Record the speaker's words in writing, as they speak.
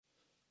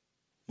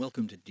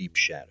Welcome to Deep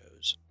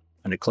Shadows,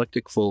 an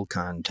eclectic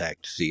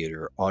full-contact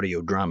theater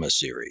audio drama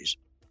series,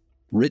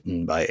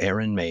 written by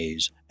Aaron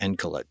Mays and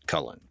Colette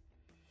Cullen.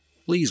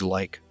 Please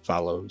like,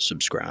 follow,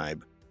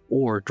 subscribe,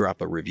 or drop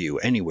a review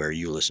anywhere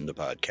you listen to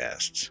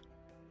podcasts.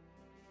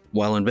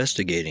 While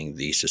investigating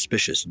the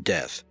suspicious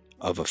death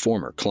of a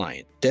former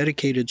client,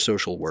 dedicated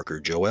social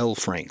worker Joelle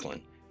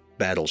Franklin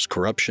battles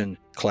corruption,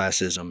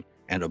 classism,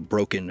 and a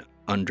broken,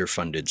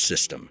 underfunded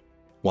system,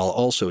 while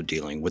also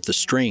dealing with the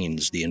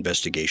strains the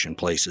investigation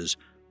places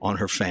on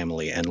her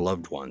family and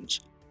loved ones,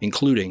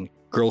 including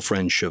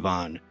girlfriend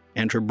Siobhan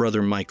and her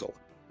brother Michael,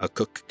 a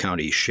Cook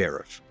County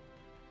sheriff.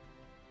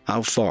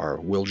 How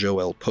far will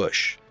Joelle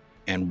push,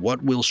 and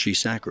what will she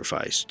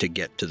sacrifice to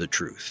get to the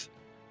truth?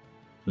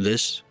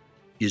 This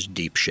is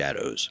Deep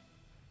Shadows.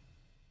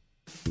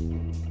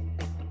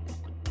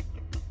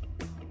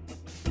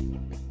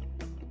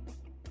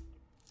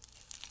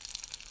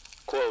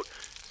 Quote,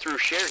 "Through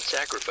shared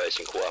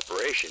sacrifice and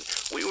cooperation,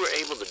 we were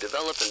able to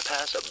develop and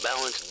pass a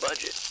balanced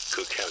budget,"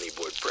 Cook County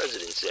Board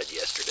President said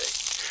yesterday.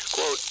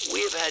 Quote,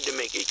 "We have had to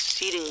make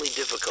exceedingly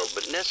difficult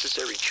but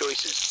necessary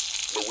choices,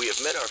 but we have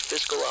met our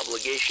fiscal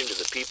obligation to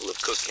the people of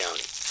Cook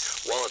County,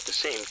 while at the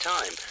same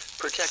time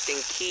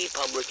protecting key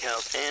public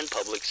health and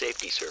public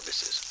safety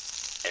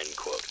services." End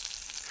quote.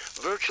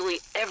 Virtually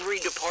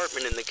every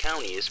department in the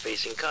county is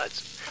facing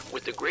cuts,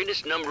 with the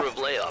greatest number of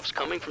layoffs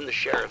coming from the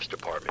sheriff's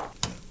department.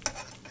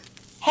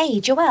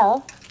 Hey,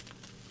 Joelle,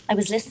 I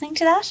was listening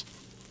to that.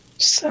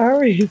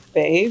 Sorry,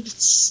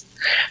 babes.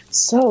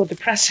 So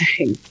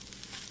depressing.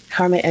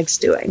 How are my eggs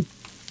doing?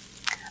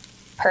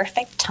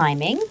 Perfect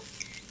timing.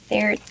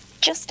 They're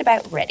just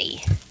about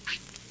ready.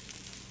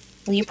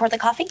 Will you pour the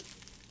coffee?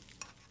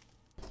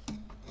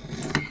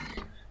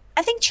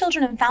 I think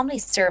Children and Family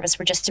Service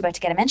were just about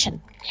to get a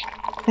mention.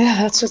 Yeah,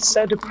 that's what's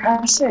so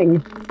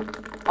depressing.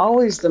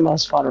 Always the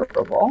most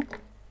vulnerable.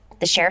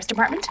 The Sheriff's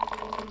Department?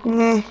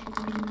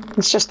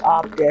 It's just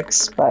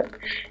optics, but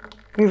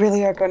we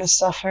really are going to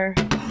suffer.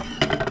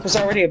 There's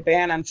already a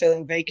ban on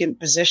filling vacant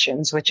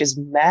positions, which is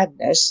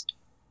madness.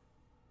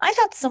 I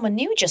thought someone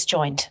new just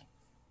joined.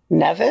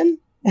 Nevin?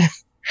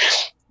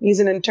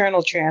 He's an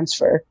internal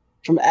transfer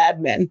from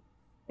admin.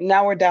 And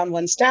now we're down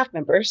one staff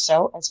member,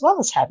 so as well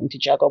as having to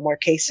juggle more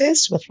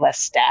cases with less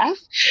staff,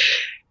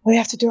 we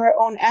have to do our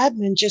own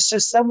admin just so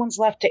someone's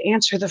left to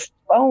answer the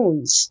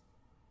phones.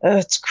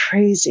 It's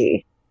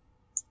crazy.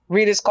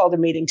 Rita's called a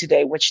meeting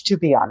today, which, to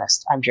be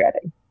honest, I'm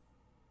dreading.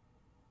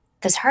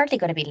 There's hardly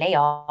going to be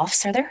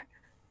layoffs, are there?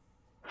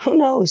 Who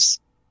knows?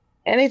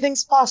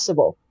 Anything's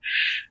possible.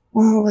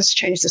 Well, let's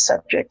change the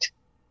subject.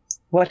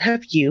 What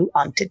have you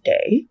on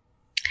today?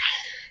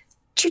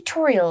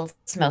 Tutorials,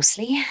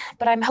 mostly,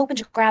 but I'm hoping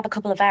to grab a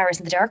couple of hours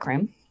in the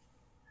darkroom.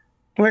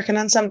 Working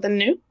on something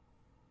new?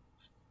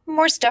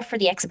 More stuff for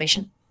the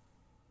exhibition.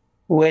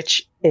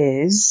 Which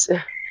is?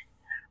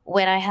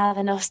 When I have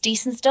enough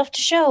decent stuff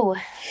to show.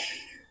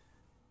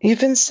 You've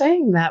been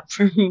saying that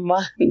for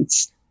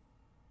months.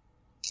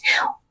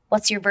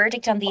 What's your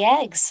verdict on the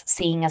eggs,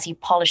 seeing as you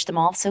polished them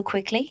off so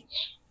quickly?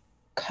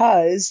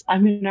 'Cause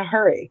I'm in a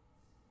hurry.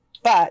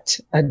 But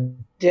a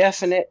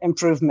definite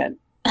improvement.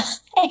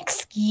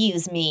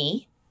 Excuse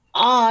me?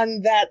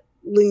 On that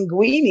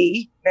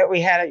linguine that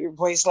we had at your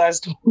place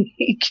last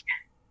week.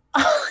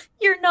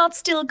 You're not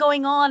still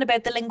going on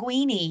about the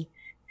linguine.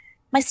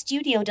 My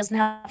studio doesn't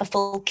have a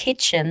full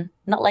kitchen,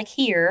 not like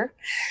here.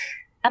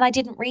 And I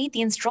didn't read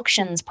the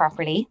instructions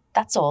properly,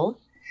 that's all.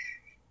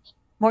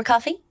 More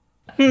coffee?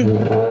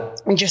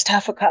 And just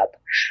half a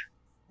cup.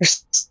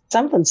 There's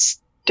something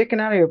sticking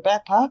out of your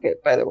back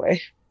pocket, by the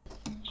way.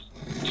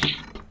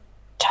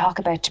 Talk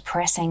about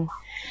depressing.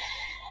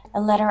 A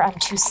letter I'm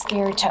too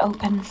scared to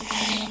open.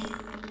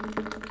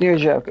 You're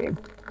joking.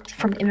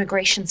 From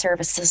Immigration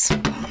Services.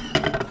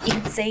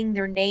 Even saying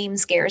their name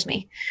scares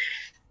me.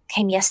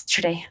 Came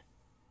yesterday.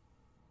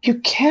 You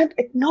can't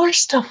ignore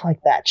stuff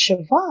like that,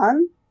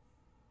 Siobhan.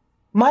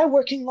 My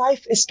working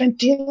life is spent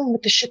dealing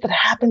with the shit that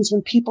happens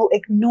when people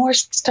ignore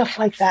stuff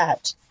like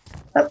that.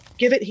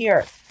 Give it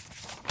here.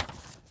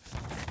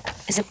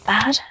 Is it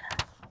bad?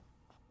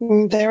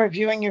 They're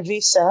reviewing your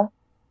visa.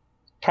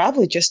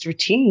 Probably just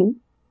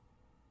routine.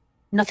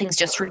 Nothing's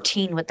just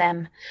routine with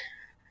them.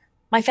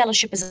 My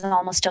fellowship is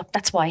almost up,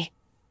 that's why.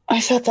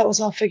 I thought that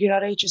was all figured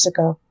out ages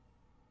ago.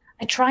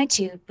 I tried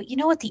to, but you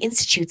know what the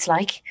Institute's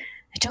like.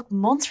 It took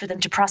months for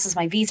them to process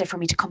my visa for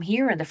me to come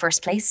here in the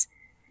first place.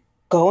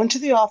 Go into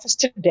the office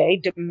today,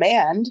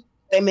 demand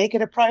they make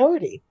it a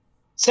priority.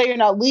 Say you're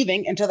not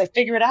leaving until they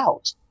figure it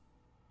out.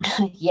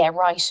 Yeah,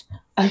 right.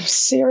 I'm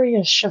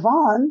serious,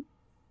 Siobhan.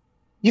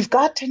 You've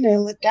got to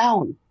nail it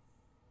down.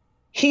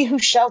 He who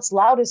shouts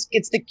loudest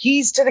gets the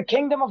keys to the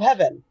kingdom of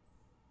heaven.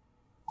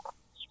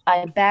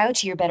 I bow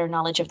to your better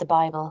knowledge of the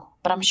Bible,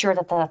 but I'm sure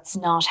that that's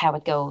not how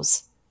it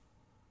goes.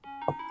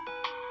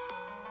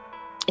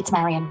 It's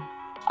Marion.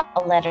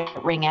 I'll let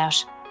it ring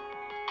out.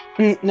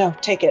 No,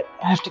 take it.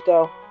 I have to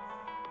go.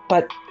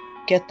 But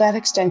get that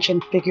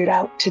extension figured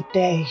out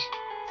today.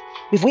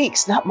 We've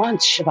weeks, not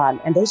months,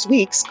 Siobhan, and those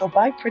weeks go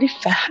by pretty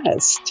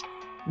fast.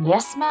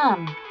 Yes,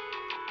 ma'am.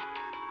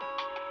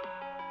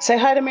 Say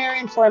hi to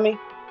Marion for me.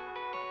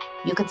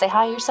 You can say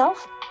hi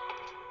yourself.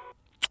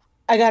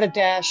 I got a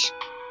dash.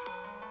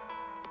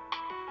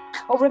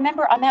 Oh,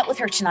 remember, I'm out with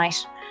her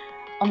tonight.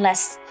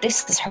 Unless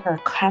this is her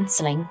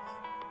cancelling.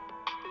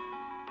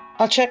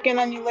 I'll check in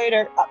on you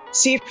later.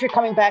 See if you're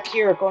coming back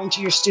here or going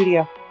to your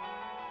studio.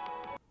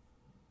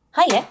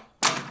 Hiya.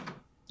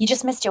 You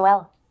just missed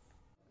Joelle.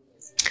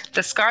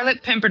 The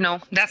Scarlet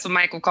Pimpernel, that's what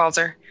Michael calls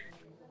her.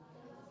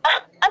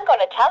 I'm going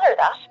to tell her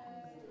that.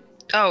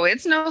 Oh,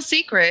 it's no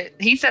secret.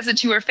 He says it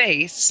to her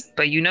face.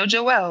 But you know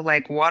Joelle,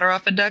 like water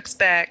off a duck's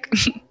back.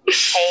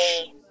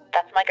 Hey,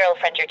 that's my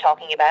girlfriend you're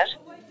talking about.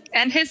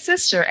 And his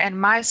sister and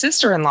my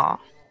sister-in-law.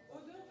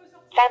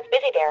 Sounds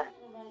busy there.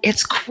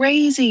 It's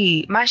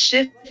crazy. My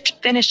shift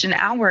finished an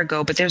hour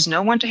ago, but there's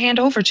no one to hand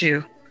over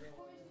to.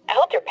 I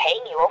hope they're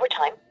paying you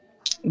overtime.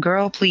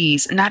 Girl,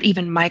 please. Not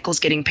even Michael's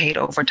getting paid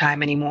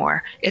overtime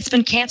anymore. It's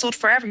been canceled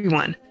for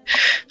everyone.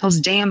 Those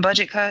damn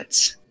budget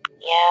cuts.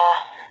 Yeah,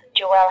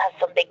 Joelle has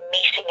some big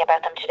meeting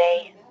about them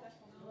today.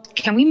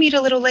 Can we meet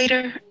a little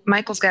later?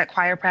 Michael's got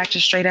choir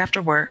practice straight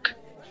after work.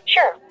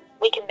 Sure,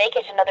 we can make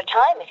it another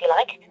time if you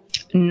like.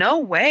 No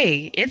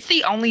way. It's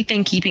the only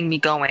thing keeping me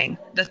going.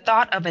 The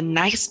thought of a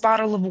nice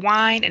bottle of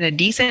wine and a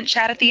decent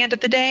chat at the end of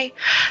the day.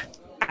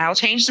 I'll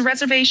change the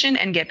reservation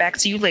and get back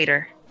to you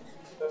later.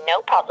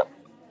 No problem.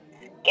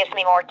 Gives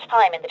me more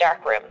time in the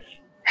dark room.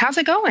 How's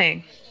it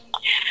going?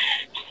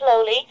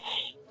 Slowly.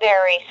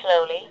 Very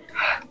slowly.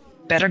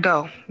 Better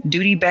go.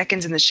 Duty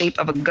beckons in the shape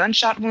of a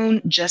gunshot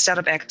wound just out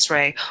of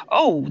X-ray.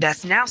 Oh,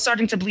 that's now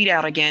starting to bleed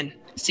out again.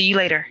 See you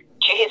later.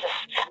 Jesus.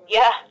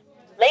 Yeah.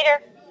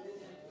 Later.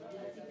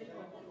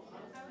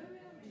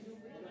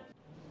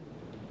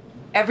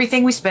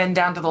 Everything we spend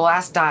down to the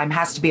last dime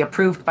has to be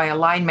approved by a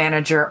line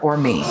manager or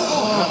me.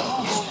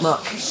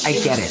 Look, I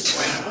get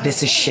it.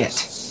 This is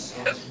shit.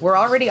 We're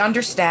already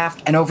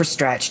understaffed and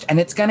overstretched, and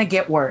it's gonna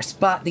get worse,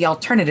 but the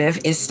alternative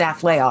is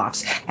staff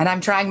layoffs, and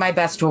I'm trying my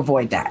best to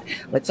avoid that.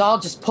 Let's all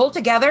just pull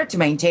together to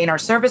maintain our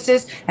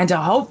services and to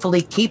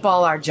hopefully keep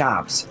all our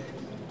jobs.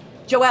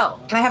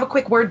 Joelle, can I have a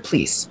quick word,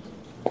 please?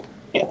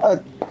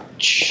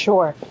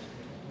 Sure.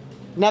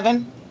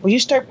 Nevin, will you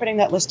start putting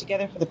that list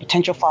together for the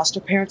potential foster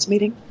parents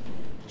meeting?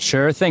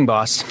 Sure thing,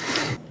 boss.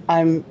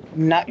 I'm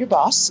not your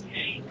boss.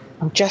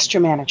 I'm just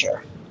your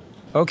manager.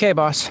 Okay,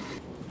 boss.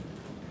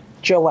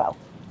 Joelle.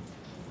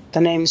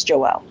 The name's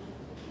Joelle.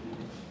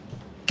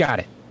 Got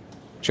it.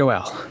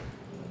 Joelle.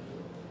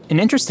 An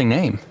interesting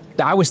name.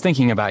 I was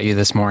thinking about you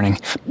this morning.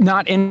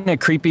 Not in a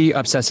creepy,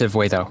 obsessive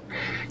way, though.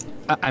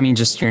 I mean,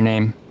 just your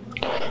name.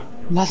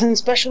 Nothing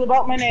special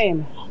about my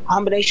name.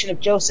 Combination of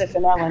Joseph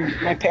and Ellen,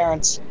 my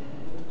parents.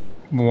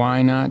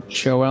 Why not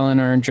Joellen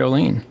or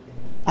Jolene?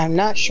 I'm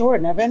not sure,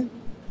 Nevin.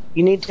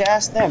 You need to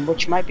ask them,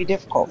 which might be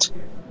difficult.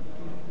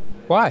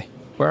 Why?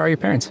 Where are your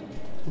parents?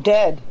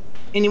 Dead.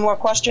 Any more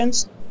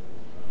questions?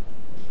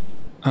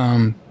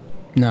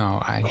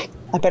 No, I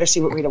better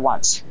see what Rita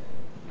wants.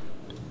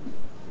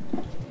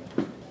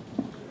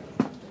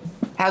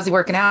 How's he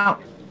working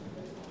out?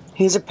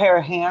 He's a pair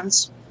of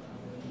hands.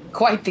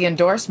 Quite the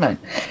endorsement.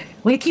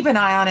 Will you keep an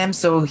eye on him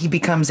so he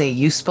becomes a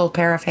useful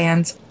pair of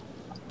hands?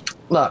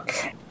 Look,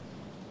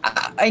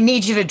 I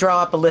need you to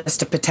draw up a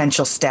list of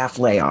potential staff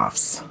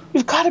layoffs.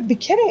 You've got to be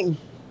kidding.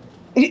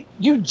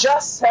 You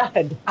just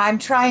said. I'm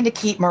trying to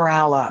keep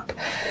morale up.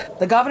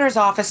 The governor's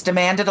office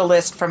demanded a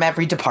list from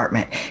every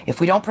department. If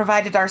we don't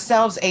provide it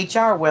ourselves,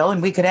 HR will,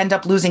 and we could end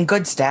up losing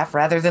good staff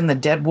rather than the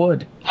dead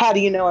wood. How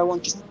do you know I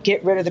won't just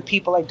get rid of the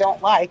people I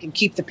don't like and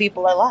keep the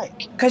people I like?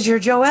 Because you're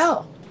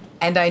Joelle.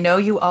 And I know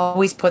you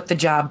always put the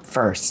job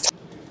first.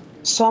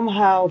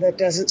 Somehow that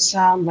doesn't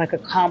sound like a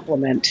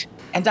compliment.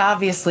 And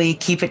obviously,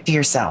 keep it to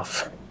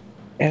yourself.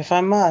 If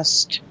I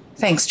must.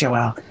 Thanks,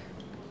 Joelle.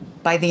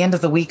 By the end of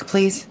the week,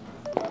 please.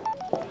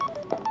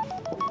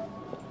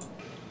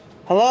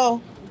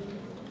 Hello?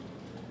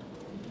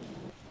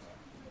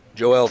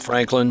 Joelle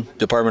Franklin,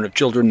 Department of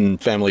Children and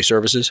Family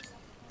Services.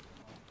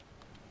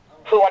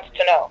 Who wants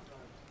to know?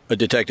 A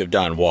Detective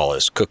Don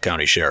Wallace, Cook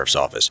County Sheriff's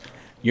Office.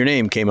 Your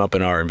name came up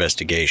in our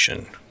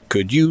investigation.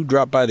 Could you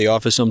drop by the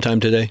office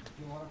sometime today?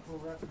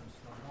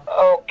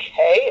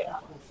 Okay,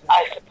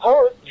 I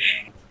suppose.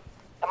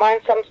 Am I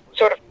some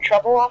sort of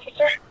trouble,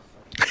 officer?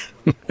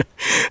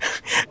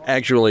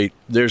 Actually,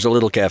 there's a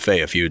little cafe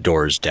a few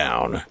doors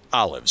down.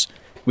 Olives.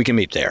 We can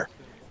meet there.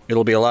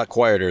 It'll be a lot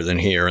quieter than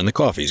here, and the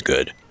coffee's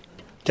good.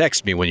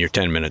 Text me when you're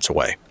 10 minutes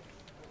away.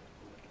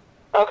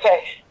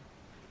 Okay.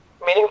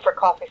 Meeting for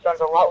coffee sounds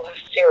a lot less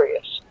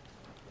serious.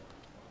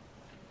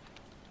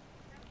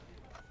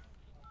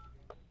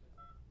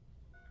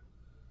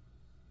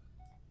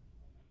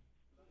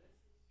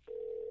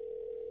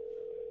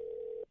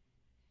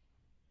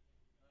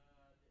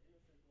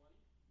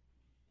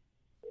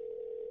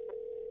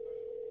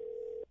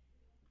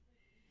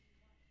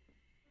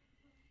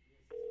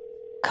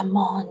 Come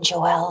on,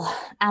 Joelle.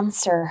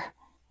 Answer.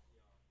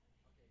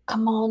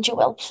 Come on,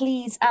 Joelle,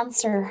 please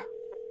answer.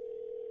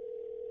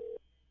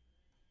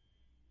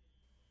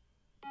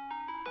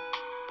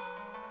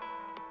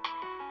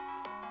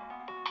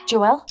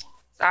 Joelle?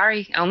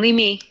 Sorry, only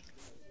me.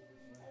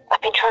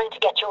 I've been trying to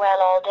get Joelle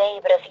all day,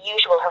 but as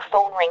usual, her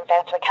phone rings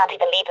out, so I can't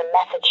even leave a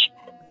message.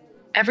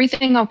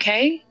 Everything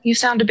okay? You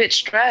sound a bit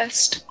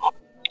stressed.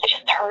 I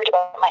just heard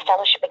about my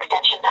fellowship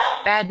extension.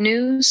 Bad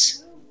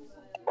news?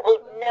 Well,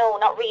 no,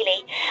 not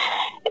really.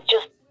 It's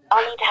just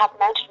I'll need to have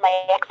mounted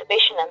my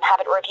exhibition and have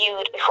it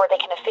reviewed before they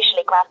can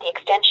officially grant the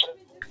extension.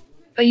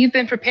 But you've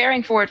been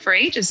preparing for it for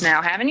ages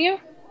now, haven't you?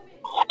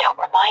 Oh, don't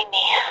remind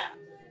me.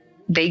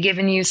 They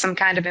given you some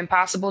kind of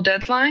impossible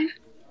deadline?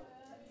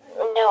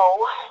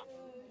 No.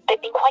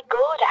 They've been quite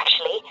good,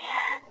 actually.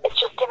 It's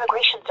just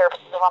immigration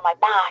services are on my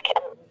back,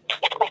 and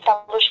if my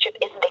fellowship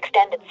isn't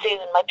extended soon,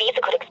 my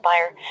visa could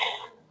expire.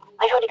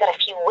 I've only got a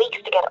few weeks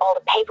to get all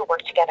the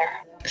paperwork together.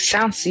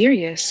 Sounds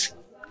serious.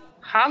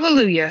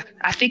 Hallelujah.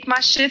 I think my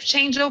shift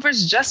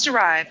changeovers just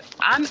arrived.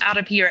 I'm out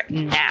of here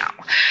now.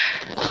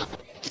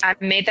 I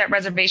made that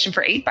reservation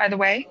for 8, by the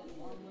way.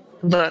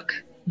 Look,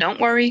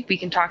 don't worry. We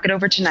can talk it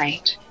over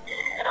tonight.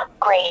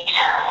 Great.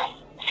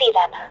 See you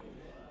then.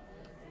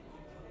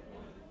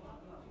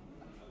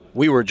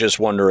 We were just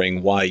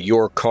wondering why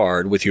your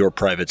card with your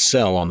private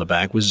cell on the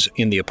back was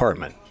in the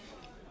apartment.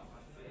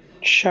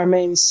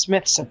 Charmaine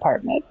Smith's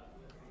apartment.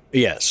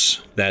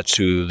 Yes, that's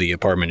who the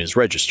apartment is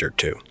registered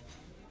to.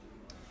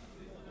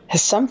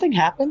 Has something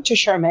happened to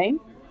Charmaine?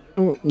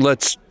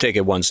 Let's take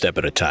it one step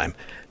at a time.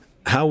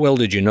 How well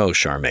did you know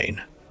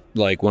Charmaine?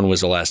 Like, when was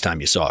the last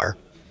time you saw her?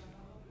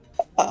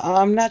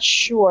 I'm not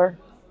sure.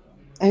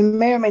 I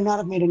may or may not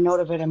have made a note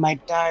of it in my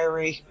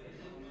diary.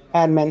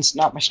 Admin's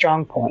not my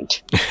strong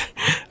point.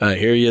 I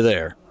hear you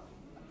there.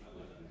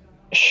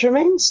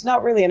 Charmaine's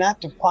not really an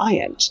active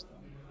client.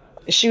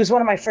 She was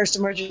one of my first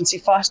emergency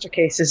foster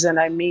cases, and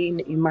I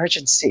mean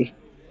emergency.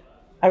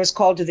 I was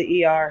called to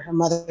the ER. Her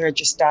mother had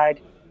just died.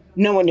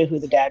 No one knew who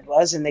the dad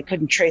was, and they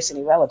couldn't trace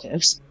any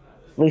relatives.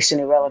 At least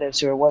any relatives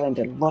who were willing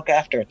to look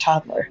after a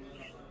toddler.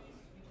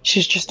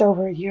 She's just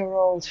over a year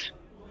old.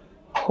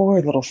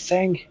 Poor little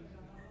thing.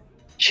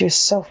 She was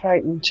so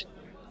frightened.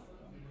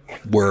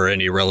 Were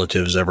any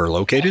relatives ever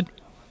located?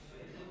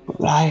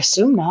 I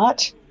assume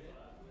not.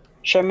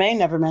 Charmaine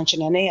never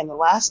mentioned any, and the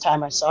last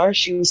time I saw her,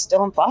 she was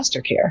still in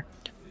foster care.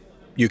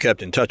 You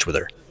kept in touch with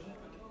her?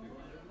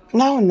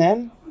 Now and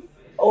then.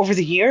 Over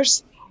the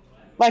years.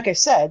 Like I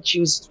said, she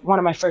was one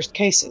of my first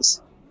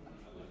cases.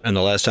 And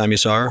the last time you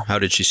saw her, how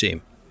did she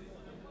seem?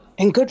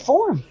 In good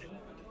form.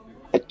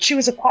 She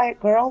was a quiet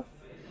girl.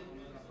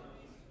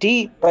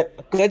 Deep, but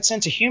a good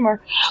sense of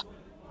humor.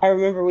 I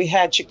remember we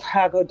had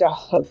Chicago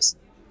dogs.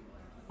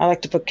 I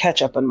like to put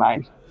ketchup on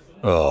mine.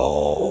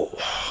 Oh.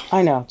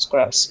 I know, it's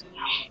gross.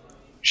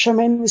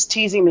 Charmaine was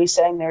teasing me,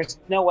 saying there's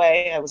no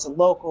way I was a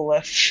local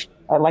if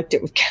I liked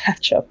it with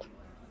ketchup.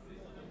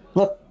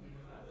 Look,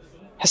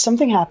 has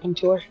something happened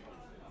to her?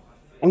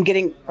 I'm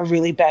getting a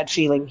really bad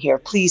feeling here.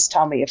 Please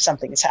tell me if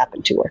something has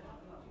happened to her.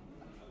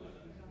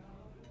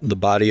 The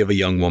body of a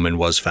young woman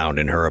was found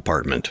in her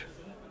apartment.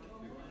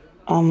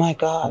 Oh my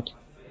God.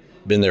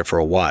 Been there for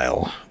a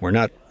while. We're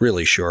not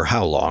really sure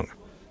how long.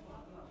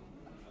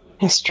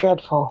 It's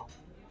dreadful.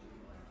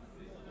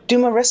 Do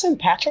Marissa and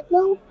Patrick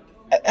know?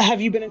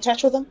 Have you been in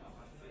touch with them?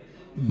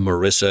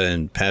 Marissa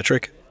and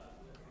Patrick?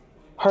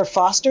 Her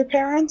foster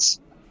parents?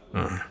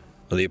 Well,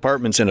 the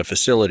apartment's in a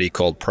facility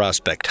called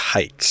Prospect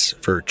Heights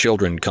for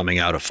children coming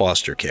out of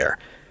foster care.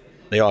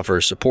 They offer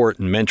support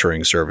and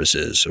mentoring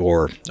services,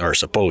 or are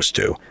supposed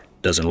to.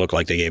 Doesn't look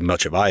like they gave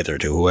much of either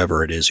to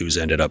whoever it is who's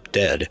ended up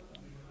dead.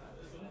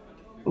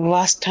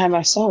 Last time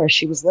I saw her,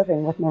 she was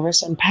living with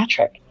Marissa and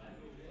Patrick.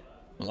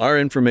 Well, our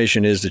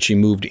information is that she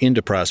moved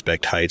into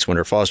Prospect Heights when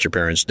her foster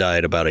parents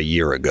died about a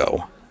year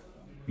ago.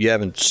 You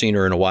haven't seen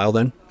her in a while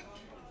then?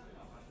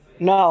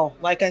 No,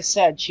 like I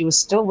said, she was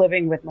still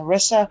living with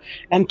Marissa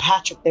and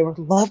Patrick. They were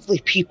lovely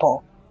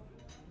people.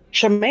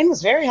 Charmaine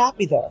was very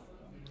happy there.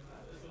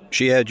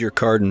 She had your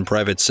card and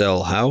private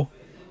cell how?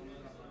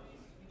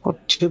 Well,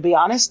 to be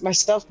honest, my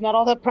stuff's not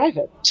all that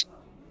private.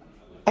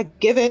 I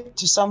give it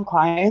to some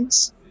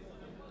clients.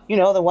 You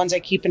know, the ones I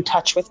keep in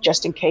touch with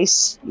just in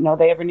case,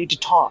 they ever need to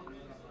talk.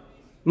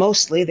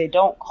 Mostly they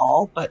don't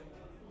call, but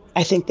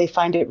I think they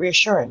find it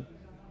reassuring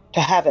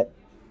to have it,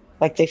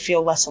 like they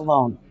feel less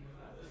alone.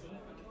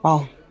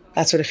 Well,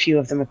 that's what a few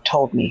of them have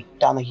told me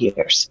down the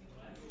years.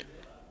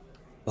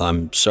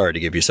 I'm sorry to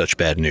give you such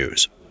bad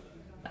news.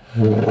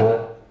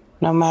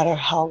 No matter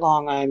how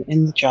long I'm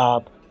in the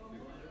job,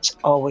 it's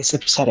always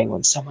upsetting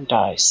when someone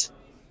dies.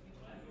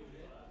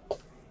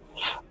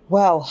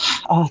 Well,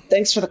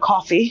 thanks for the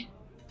coffee.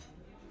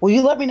 Will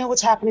you let me know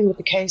what's happening with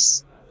the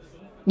case?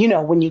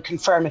 When you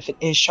confirm if it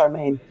is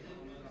Charmaine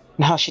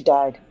and how she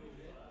died.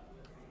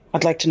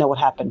 I'd like to know what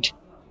happened.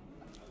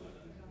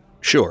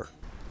 Sure.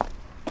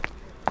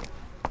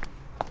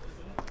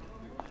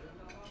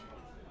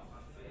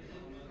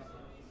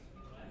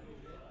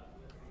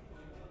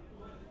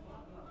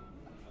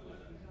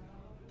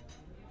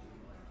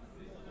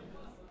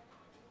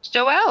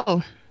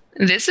 Joelle,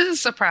 this is a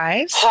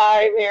surprise.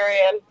 Hi,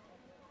 Marianne.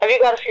 Have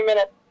you got a few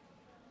minutes?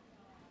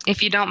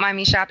 If you don't mind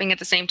me shopping at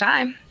the same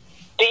time.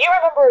 Do you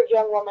remember a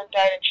young woman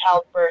died in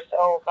childbirth,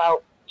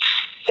 about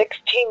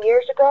 16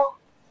 years ago?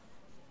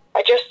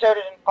 I just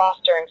started in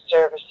fostering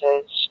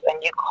services,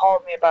 and you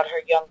called me about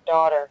her young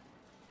daughter.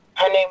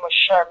 Her name was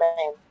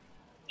Charmaine.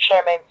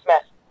 Charmaine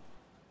Smith.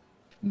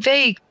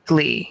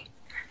 Vaguely.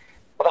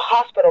 Well, the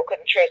hospital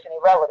couldn't trace any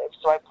relatives,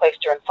 so I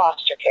placed her in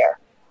foster care.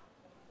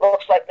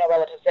 Looks like no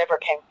relatives ever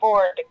came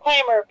forward to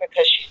claim her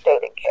because she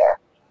stayed in care.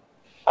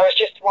 I was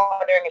just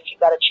wondering if you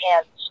got a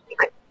chance, you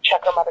could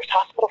check her mother's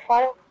hospital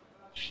file?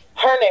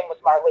 Her name was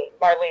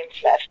Marlene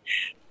Smith.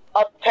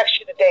 I'll text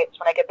you the dates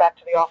when I get back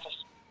to the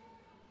office.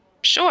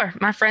 Sure,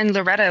 my friend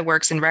Loretta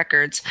works in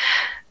records.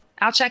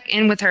 I'll check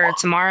in with her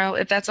tomorrow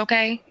if that's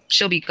okay.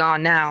 She'll be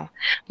gone now.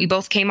 We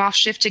both came off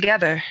shift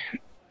together,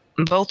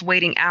 both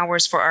waiting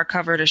hours for our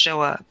cover to show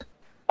up.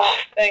 Oh,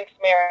 thanks,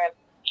 Marion.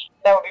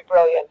 That would be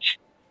brilliant.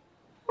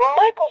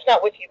 Michael's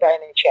not with you by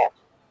any chance?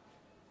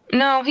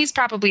 No, he's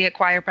probably at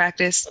choir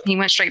practice. He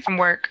went straight from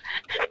work.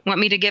 Want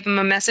me to give him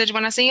a message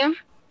when I see him?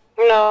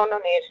 No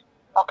need.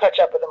 I'll catch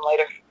up with him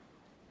later.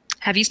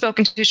 Have you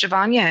spoken to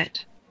Siobhan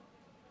yet?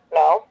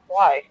 No,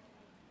 why?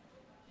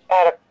 I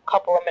had a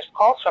couple of missed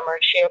calls from her.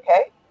 Is she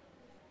okay?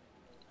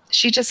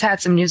 She just had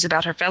some news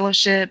about her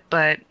fellowship,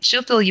 but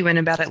she'll fill you in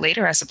about it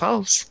later, I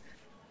suppose.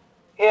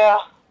 Yeah.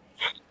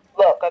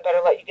 Look, I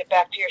better let you get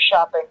back to your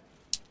shopping.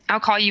 I'll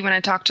call you when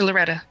I talk to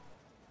Loretta.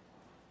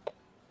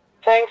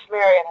 Thanks,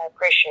 Marion. I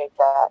appreciate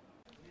that.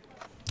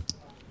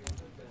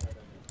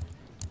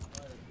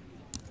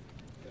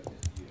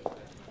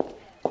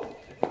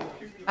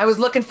 I was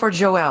looking for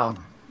Joelle.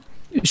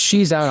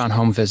 She's out on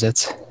home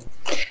visits.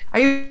 Are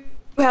you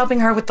helping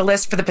her with the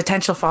list for the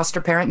potential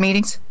foster parent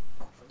meetings?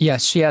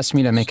 Yes, she asked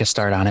me to make a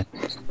start on it.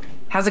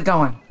 How's it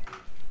going?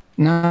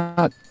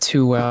 Not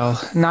too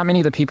well. Not many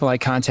of the people I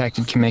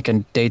contacted can make a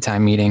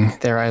daytime meeting.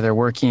 They're either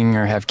working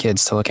or have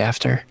kids to look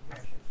after.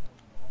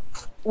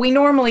 We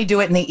normally do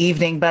it in the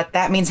evening, but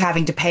that means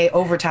having to pay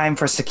overtime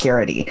for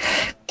security.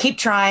 Keep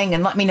trying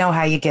and let me know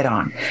how you get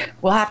on.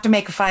 We'll have to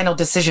make a final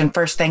decision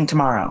first thing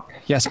tomorrow.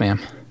 Yes, ma'am.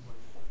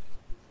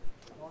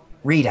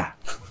 Rita.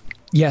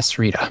 Yes,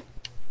 Rita.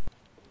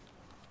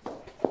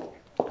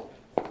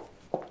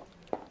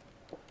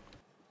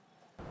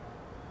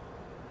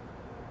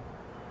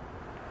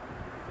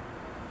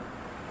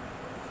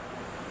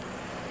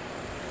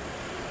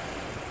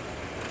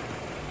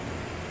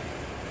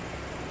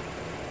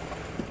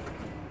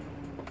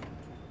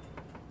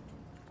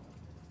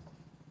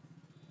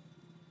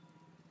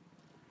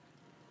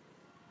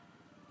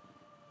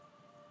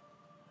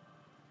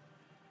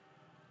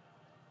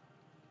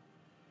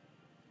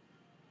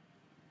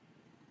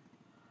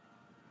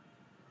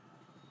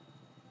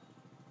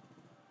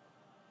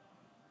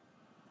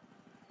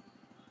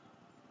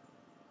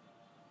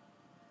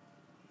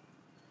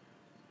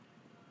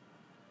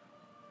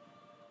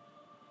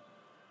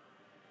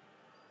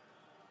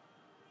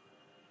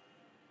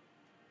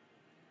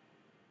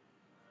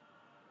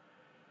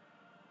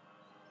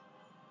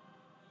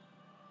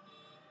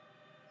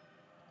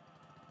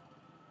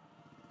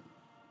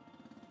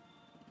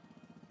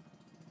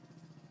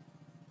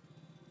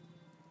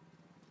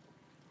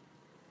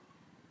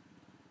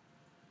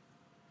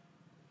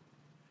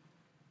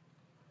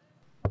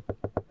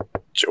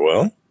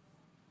 Joelle?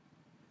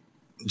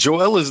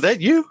 Joelle, is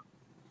that you?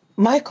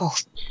 Michael.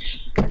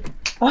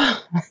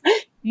 Oh,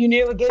 you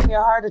nearly gave me a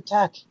heart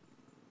attack.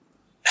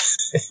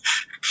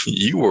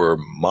 You were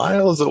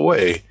miles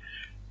away.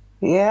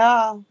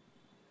 Yeah.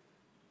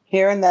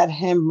 Hearing that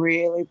hymn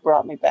really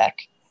brought me back.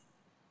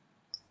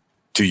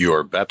 To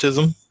your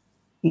baptism?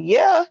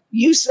 Yeah,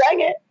 you sang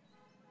it.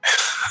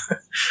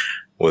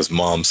 Was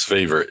Mom's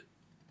favorite.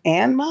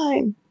 And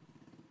mine.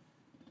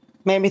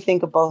 Made me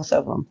think of both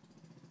of them.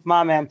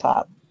 Mom and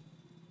Pop.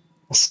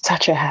 It was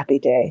such a happy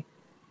day.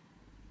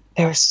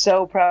 They were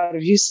so proud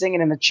of you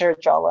singing in the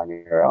church all on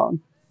your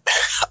own.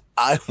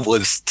 I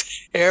was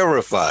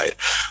terrified.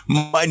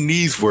 My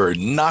knees were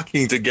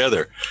knocking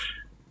together.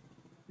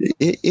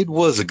 It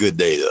was a good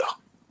day,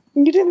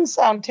 though. You didn't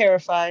sound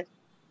terrified.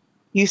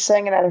 You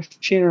sang it at a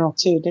funeral,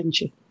 too, didn't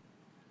you?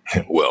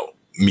 Well,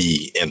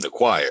 me and the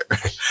choir.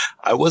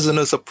 I wasn't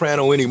a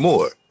soprano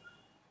anymore.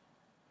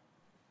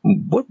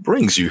 What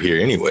brings you here,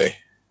 anyway?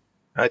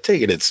 I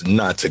take it it's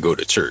not to go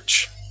to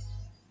church.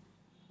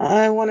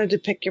 I wanted to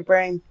pick your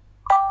brain.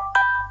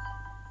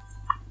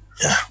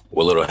 Yeah,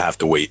 well, it'll have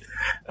to wait.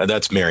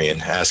 That's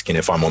Marion asking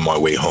if I'm on my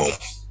way home.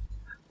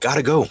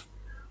 Gotta go.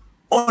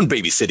 On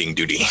babysitting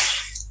duty.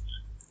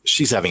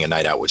 She's having a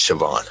night out with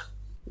Siobhan.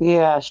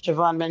 Yeah,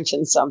 Siobhan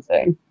mentioned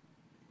something.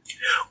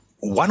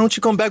 Why don't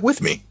you come back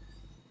with me?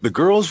 The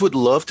girls would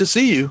love to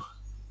see you.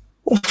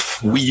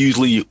 We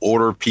usually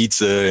order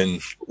pizza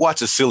and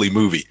watch a silly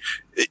movie.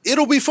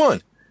 It'll be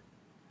fun.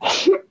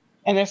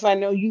 And if I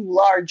know you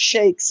large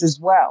shakes as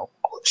well.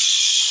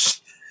 Shh.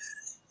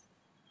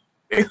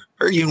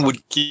 Marion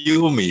would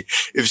kill me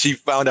if she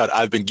found out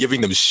I've been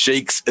giving them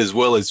shakes as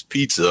well as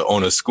pizza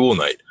on a school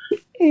night.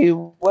 Hey,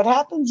 what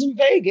happens in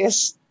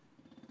Vegas?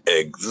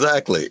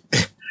 Exactly.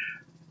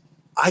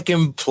 I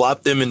can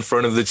plop them in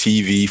front of the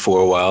TV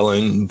for a while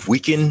and we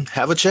can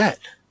have a chat.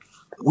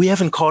 We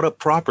haven't caught up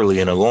properly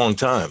in a long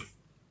time.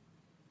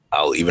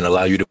 I'll even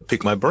allow you to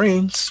pick my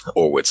brains,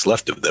 or what's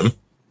left of them.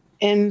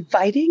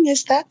 Inviting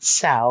as that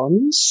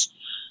sounds,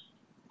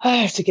 I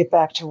have to get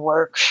back to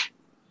work.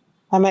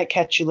 I might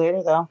catch you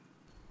later, though.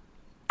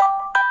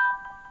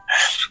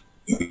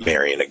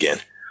 Marion again.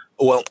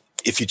 Well,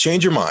 if you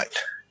change your mind.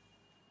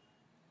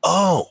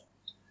 Oh,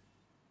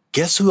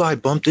 guess who I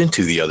bumped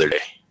into the other day?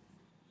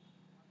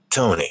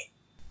 Tony.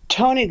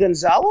 Tony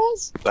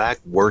Gonzalez? Back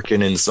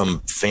working in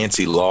some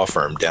fancy law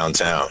firm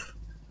downtown.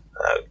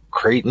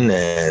 Creighton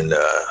and...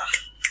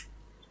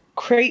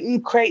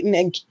 Creighton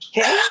and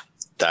King?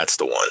 That's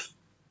the one.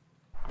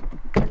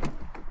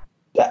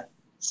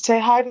 Say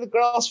hi to the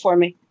girls for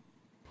me.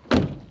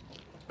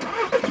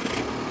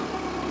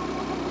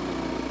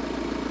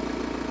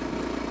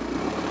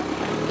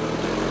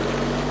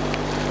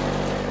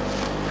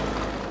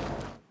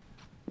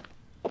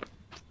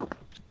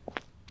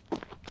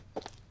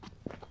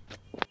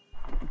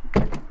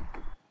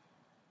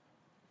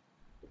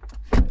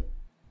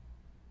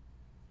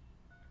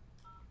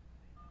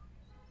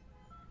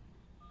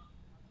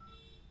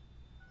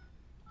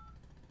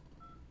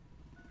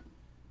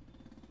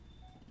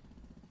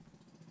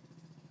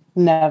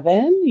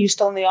 Nevin, you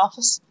still in the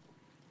office?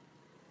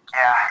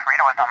 Yeah,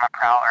 Rita was on the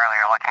prowl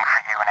earlier looking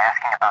for you and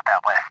asking about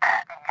that list.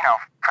 You know,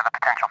 for the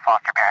potential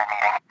foster parent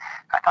meeting.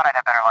 I thought I'd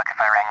have better luck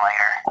if I rang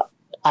later.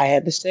 I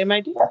had the same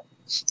idea.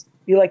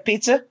 You like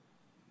pizza?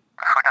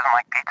 Who doesn't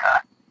like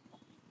pizza?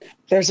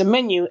 There's a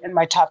menu in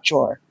my top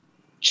drawer.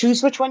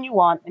 Choose which one you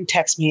want and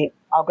text me.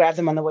 I'll grab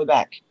them on the way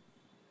back.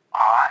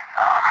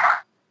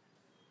 Awesome.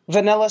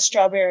 Vanilla,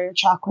 strawberry, or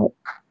chocolate?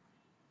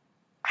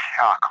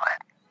 Chocolate.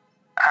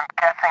 I'm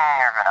guessing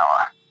you're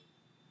vanilla.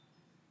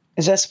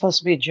 Is that supposed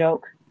to be a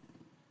joke?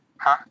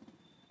 Huh?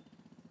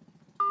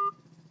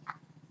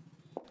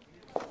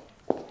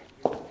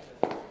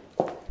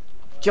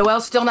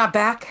 Joelle's still not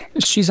back?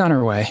 She's on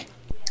her way.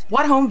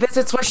 What home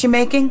visits was she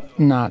making?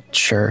 Not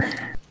sure.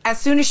 As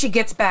soon as she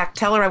gets back,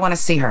 tell her I want to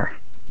see her.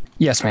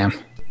 Yes, ma'am.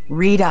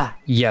 Rita.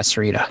 Yes,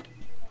 Rita.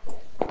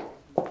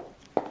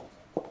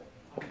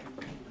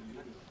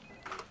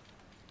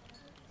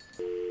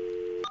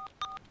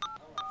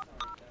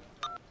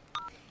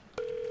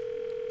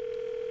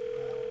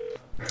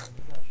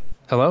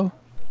 Hello?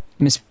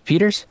 Miss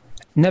Peters?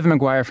 Nevin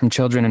McGuire from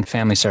Children and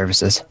Family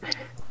Services.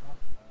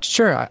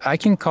 Sure, I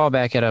can call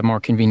back at a more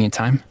convenient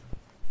time.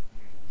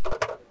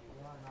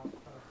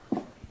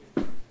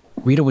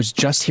 Rita was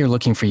just here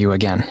looking for you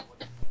again.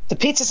 The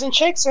pizzas and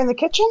shakes are in the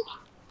kitchen.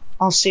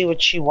 I'll see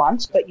what she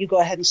wants, but you go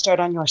ahead and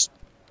start on yours.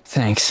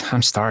 Thanks,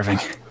 I'm starving.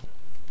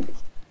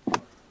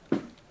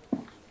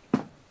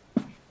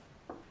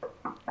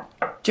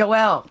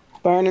 Joelle.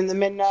 Burning the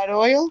midnight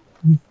oil?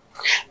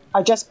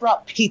 I just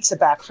brought pizza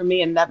back for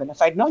me and Nevin.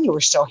 If I'd known you were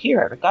still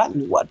here, I'd have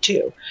gotten you one,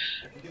 too.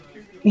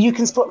 You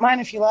can split mine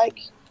if you like.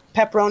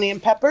 Pepperoni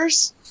and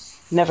peppers.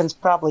 Nevin's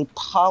probably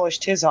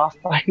polished his off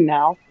by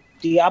now.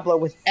 Diablo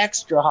with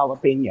extra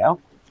jalapeno.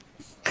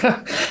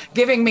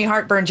 Giving me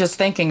heartburn just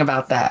thinking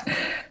about that.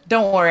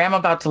 Don't worry, I'm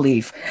about to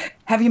leave.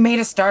 Have you made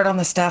a start on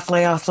the staff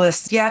layoff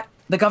list yet?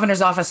 The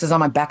governor's office is on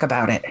my back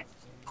about it.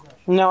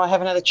 No, I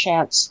haven't had a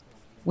chance.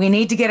 We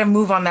need to get a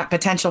move on that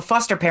potential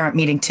foster parent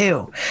meeting,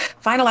 too.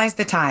 Finalize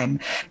the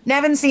time.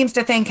 Nevin seems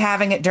to think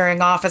having it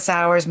during office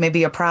hours may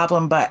be a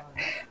problem, but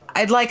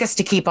I'd like us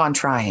to keep on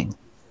trying.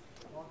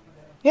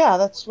 Yeah,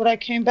 that's what I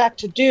came back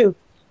to do.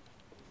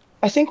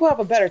 I think we'll have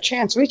a better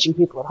chance reaching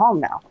people at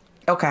home now.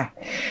 Okay.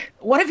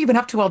 What have you been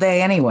up to all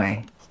day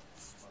anyway?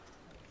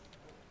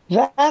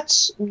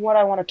 That's what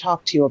I want to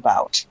talk to you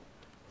about.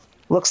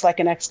 Looks like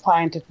an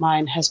ex-client of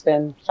mine has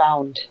been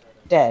found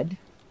dead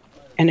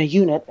in a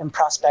unit in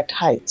Prospect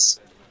Heights.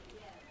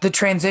 The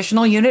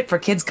transitional unit for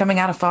kids coming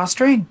out of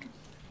fostering?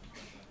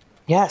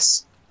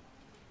 Yes.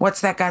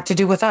 What's that got to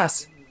do with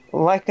us?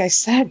 Like I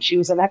said, she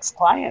was an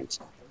ex-client.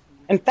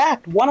 In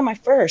fact, one of my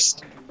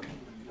first.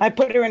 I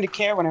put her into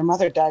care when her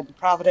mother died in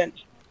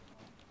Providence.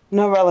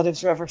 No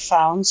relatives were ever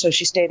found, so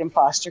she stayed in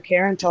foster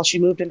care until she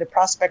moved into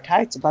Prospect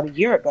Heights about a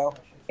year ago.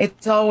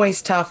 It's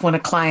always tough when a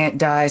client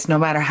dies, no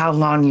matter how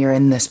long you're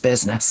in this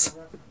business.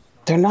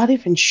 They're not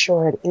even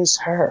sure it is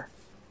her,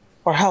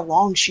 or how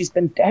long she's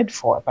been dead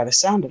for, by the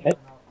sound of it.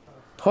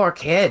 Poor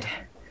kid.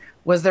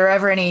 Was there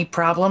ever any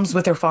problems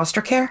with her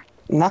foster care?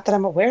 Not that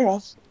I'm aware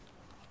of,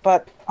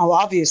 but I'll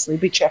obviously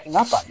be checking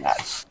up on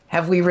that.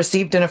 Have we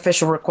received an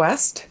official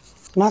request?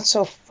 Not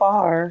so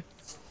far.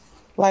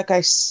 Like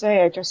I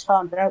say, I just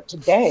found it out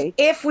today.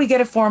 If we get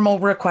a formal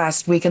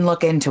request, we can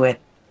look into it.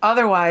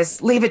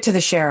 Otherwise, leave it to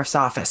the sheriff's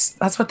office.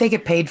 That's what they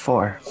get paid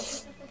for.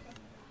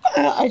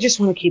 I just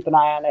want to keep an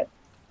eye on it.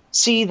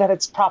 See that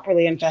it's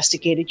properly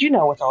investigated. You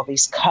know, with all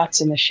these cuts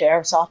in the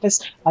sheriff's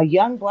office, a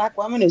young black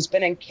woman who's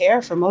been in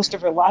care for most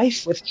of her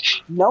life with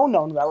no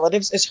known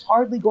relatives is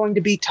hardly going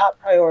to be top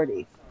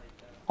priority.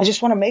 I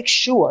just want to make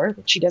sure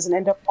that she doesn't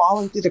end up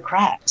falling through the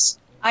cracks.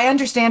 I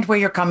understand where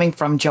you're coming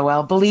from,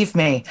 Joelle. Believe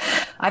me,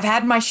 I've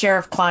had my share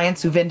of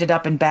clients who've ended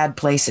up in bad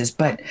places,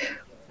 but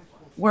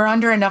We're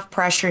under enough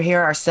pressure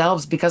here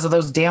ourselves because of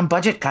those damn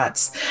budget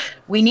cuts.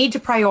 We need to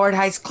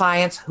prioritize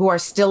clients who are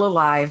still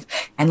alive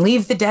and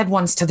leave the dead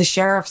ones to the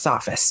sheriff's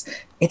office.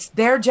 It's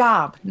their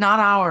job, not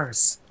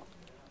ours.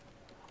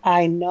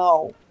 I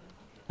know.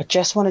 I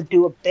just want to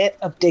do a bit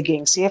of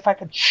digging, see if I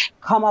could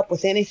come up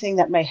with anything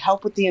that may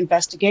help with the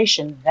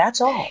investigation.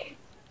 That's all.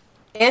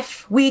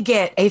 If we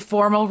get a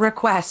formal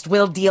request,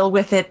 we'll deal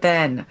with it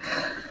then.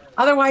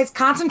 Otherwise,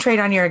 concentrate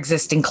on your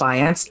existing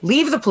clients.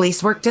 Leave the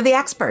police work to the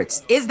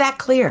experts. Is that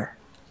clear?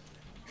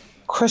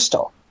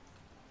 Crystal.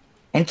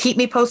 And keep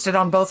me posted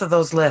on both of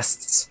those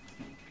lists.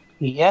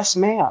 Yes,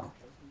 ma'am.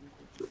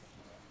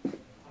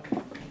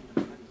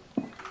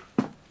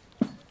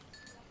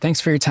 Thanks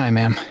for your time,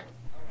 ma'am.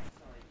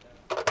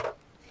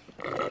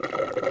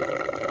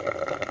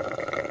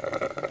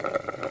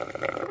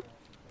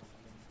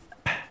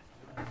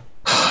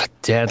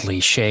 Deadly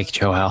shake,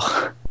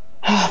 Joelle.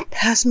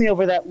 Pass me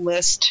over that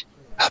list.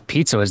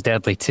 Pizza was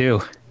deadly,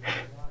 too.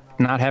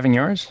 Not having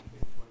yours?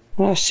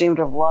 I seem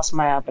to have lost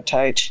my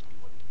appetite.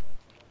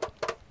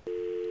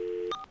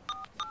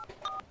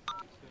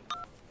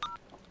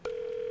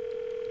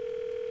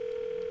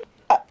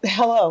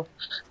 Hello.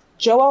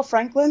 Joelle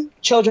Franklin,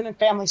 Children and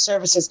Family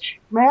Services.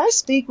 May I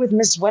speak with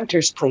Miss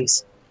Winters,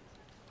 please?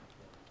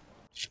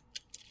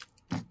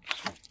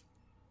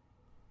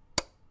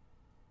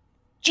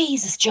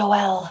 Jesus,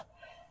 Joelle.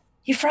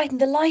 You frightened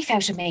the life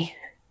out of me.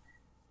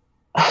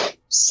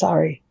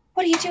 Sorry.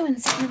 What are you doing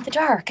sitting in the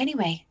dark,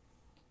 anyway?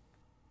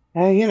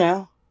 You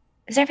know.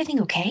 Is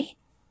everything okay?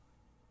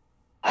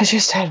 I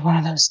just had one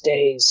of those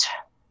days.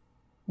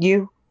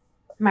 You?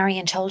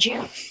 Marion told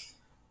you?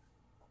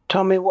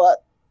 Tell me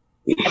what?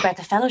 About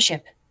the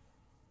fellowship.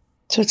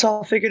 So it's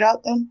all figured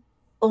out then?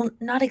 Well,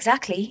 not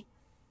exactly.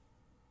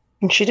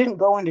 And she didn't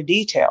go into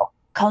detail.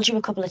 Called you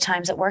a couple of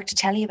times at work to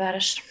tell you about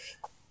it.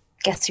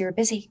 Guess you were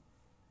busy.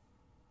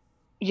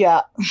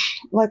 Yeah,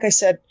 like I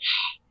said,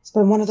 it's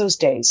been one of those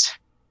days.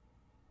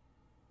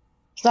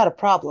 It's not a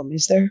problem,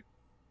 is there?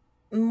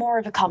 More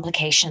of a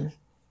complication.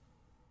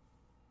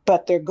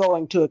 But they're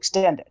going to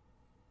extend it.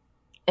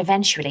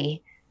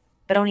 Eventually,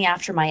 but only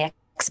after my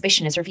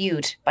exhibition is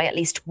reviewed by at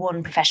least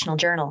one professional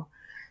journal.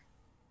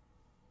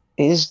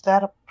 Is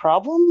that a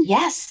problem?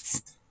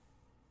 Yes.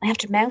 I have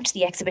to mount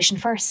the exhibition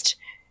first.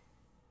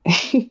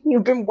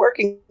 You've been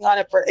working on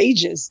it for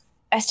ages.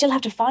 I still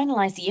have to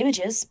finalize the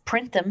images,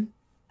 print them,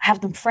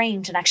 have them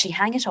framed and actually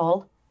hang it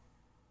all.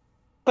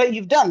 But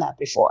you've done that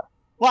before.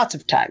 Lots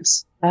of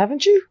times,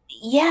 haven't you?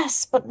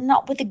 Yes, but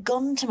not with a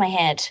gun to my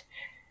head.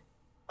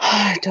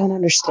 I don't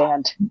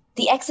understand.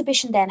 The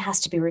exhibition then has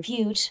to be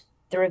reviewed.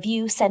 The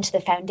review sent to the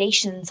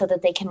foundation so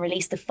that they can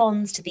release the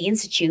funds to the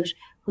institute,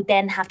 who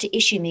then have to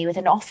issue me with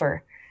an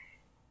offer.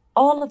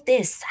 All of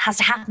this has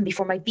to happen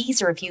before my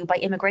visa review by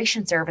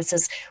Immigration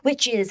Services,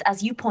 which is,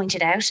 as you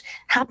pointed out,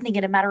 happening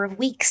in a matter of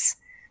weeks.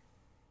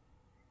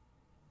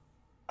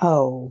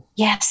 Oh.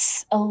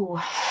 Yes.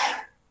 Oh.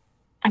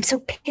 I'm so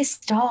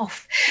pissed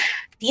off.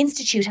 The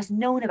Institute has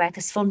known about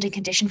this funding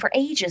condition for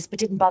ages, but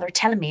didn't bother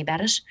telling me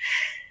about it.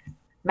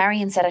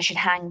 Marion said I should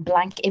hang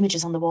blank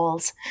images on the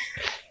walls.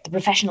 The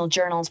professional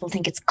journals will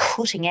think it's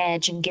cutting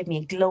edge and give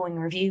me glowing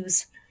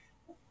reviews.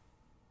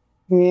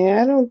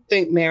 Yeah, I don't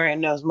think Marion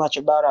knows much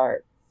about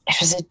art. It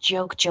was a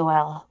joke,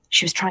 Joelle.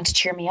 She was trying to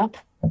cheer me up.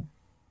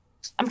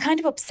 I'm kind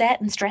of upset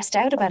and stressed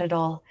out about it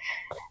all.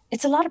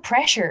 It's a lot of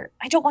pressure.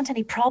 I don't want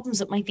any problems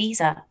with my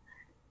visa.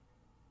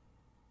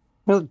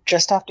 We'll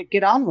just have to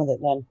get on with it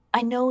then.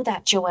 I know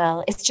that,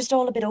 Joelle. It's just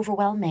all a bit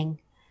overwhelming.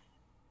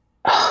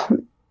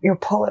 You'll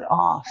pull it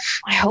off.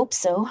 I hope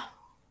so.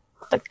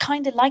 But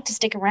kind of like to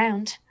stick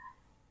around.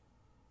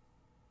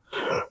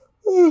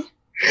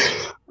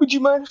 Would you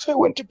mind if I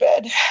went to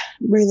bed?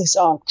 I'm really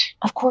zonked.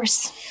 Of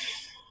course.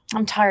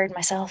 I'm tired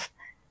myself.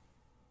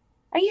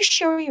 Are you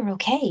sure you're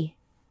okay?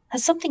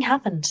 Has something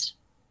happened?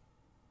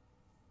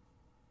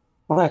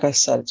 Like I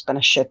said, it's been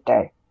a shit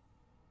day.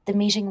 The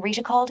meeting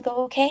Rita called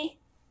go okay?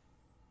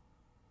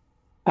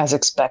 As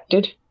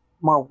expected.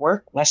 More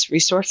work, less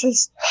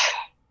resources.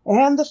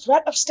 And the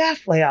threat of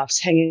staff layoffs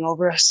hanging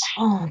over us.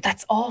 Oh,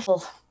 that's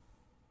awful.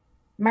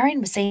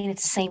 Marion was saying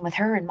it's the same with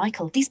her and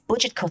Michael. These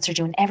budget cuts are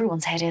doing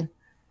everyone's head in.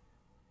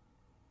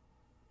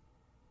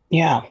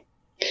 Yeah.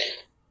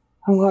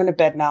 I'm going to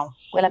bed now.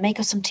 Will I make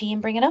us some tea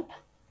and bring it up?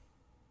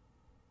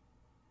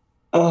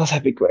 Oh,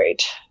 that'd be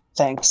great.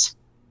 Thanks.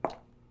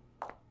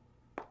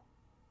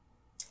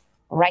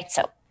 Right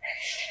so.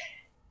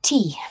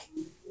 Tea.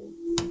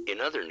 In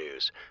other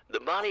news, the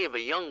body of a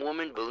young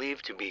woman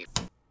believed to be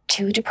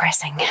Too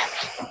depressing.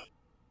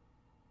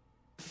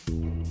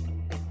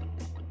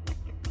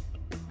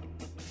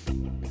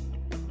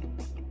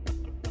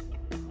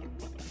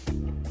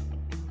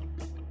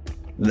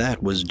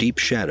 That was Deep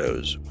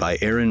Shadows by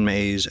Aaron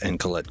Mays and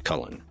Colette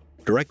Cullen,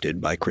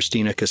 directed by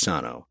Christina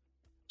Cassano,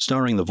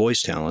 starring the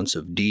voice talents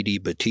of Dee Dee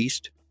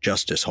Batiste,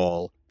 Justice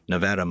Hall,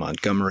 Nevada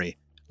Montgomery,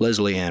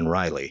 Leslie Ann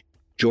Riley,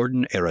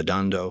 Jordan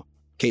Arredondo,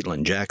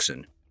 Caitlin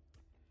Jackson,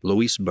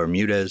 Luis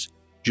Bermudez,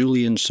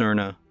 Julian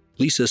Cerna,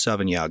 Lisa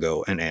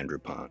Savignago, and Andrew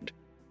Pond.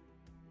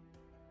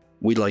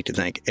 we'd like to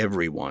thank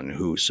everyone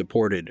who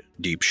supported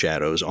Deep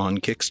Shadows on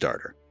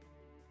Kickstarter,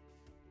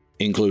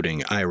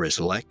 including Iris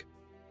Leck,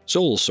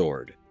 Soul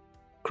Sword,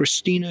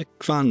 Christina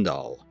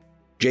Kvandal,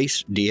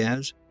 Jace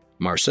Diaz,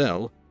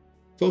 Marcel,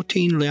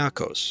 Fotine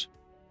Liakos,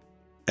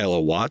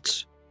 Ella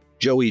Watts,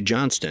 Joey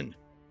Johnston,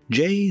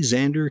 J.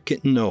 Xander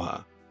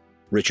Kitanoha,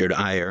 Richard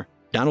Iyer,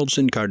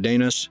 Donaldson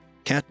Cardenas,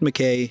 Kat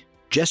McKay,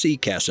 Jesse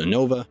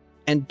Casanova,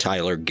 and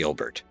Tyler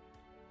Gilbert.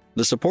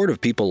 The support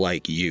of people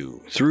like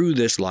you through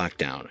this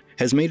lockdown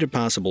has made it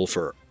possible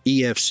for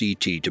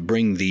EFCT to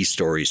bring these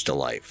stories to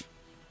life.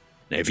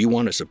 Now, if you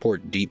want to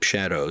support Deep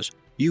Shadows,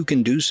 you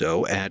can do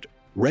so at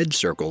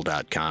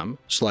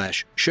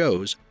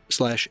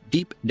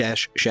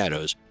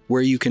redcircle.com/shows/deep-shadows,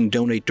 where you can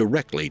donate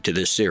directly to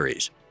this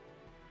series.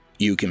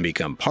 You can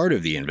become part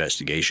of the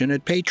investigation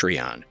at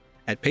Patreon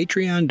at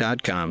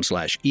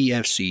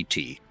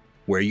patreon.com/EFCT,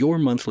 where your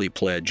monthly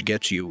pledge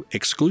gets you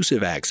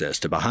exclusive access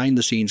to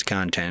behind-the-scenes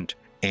content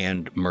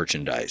and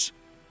merchandise.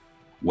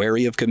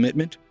 Wary of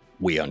commitment?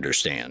 We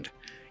understand.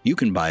 You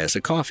can buy us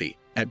a coffee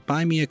at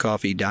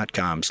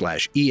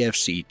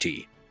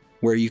buymeacoffee.com/EFCT,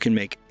 where you can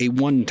make a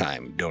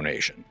one-time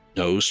donation,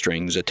 no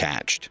strings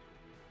attached.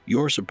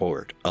 Your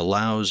support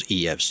allows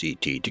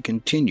EFCT to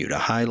continue to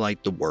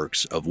highlight the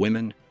works of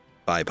women,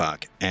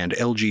 BIPOC, and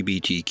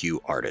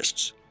LGBTQ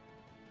artists.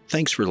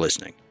 Thanks for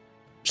listening.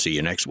 See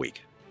you next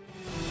week.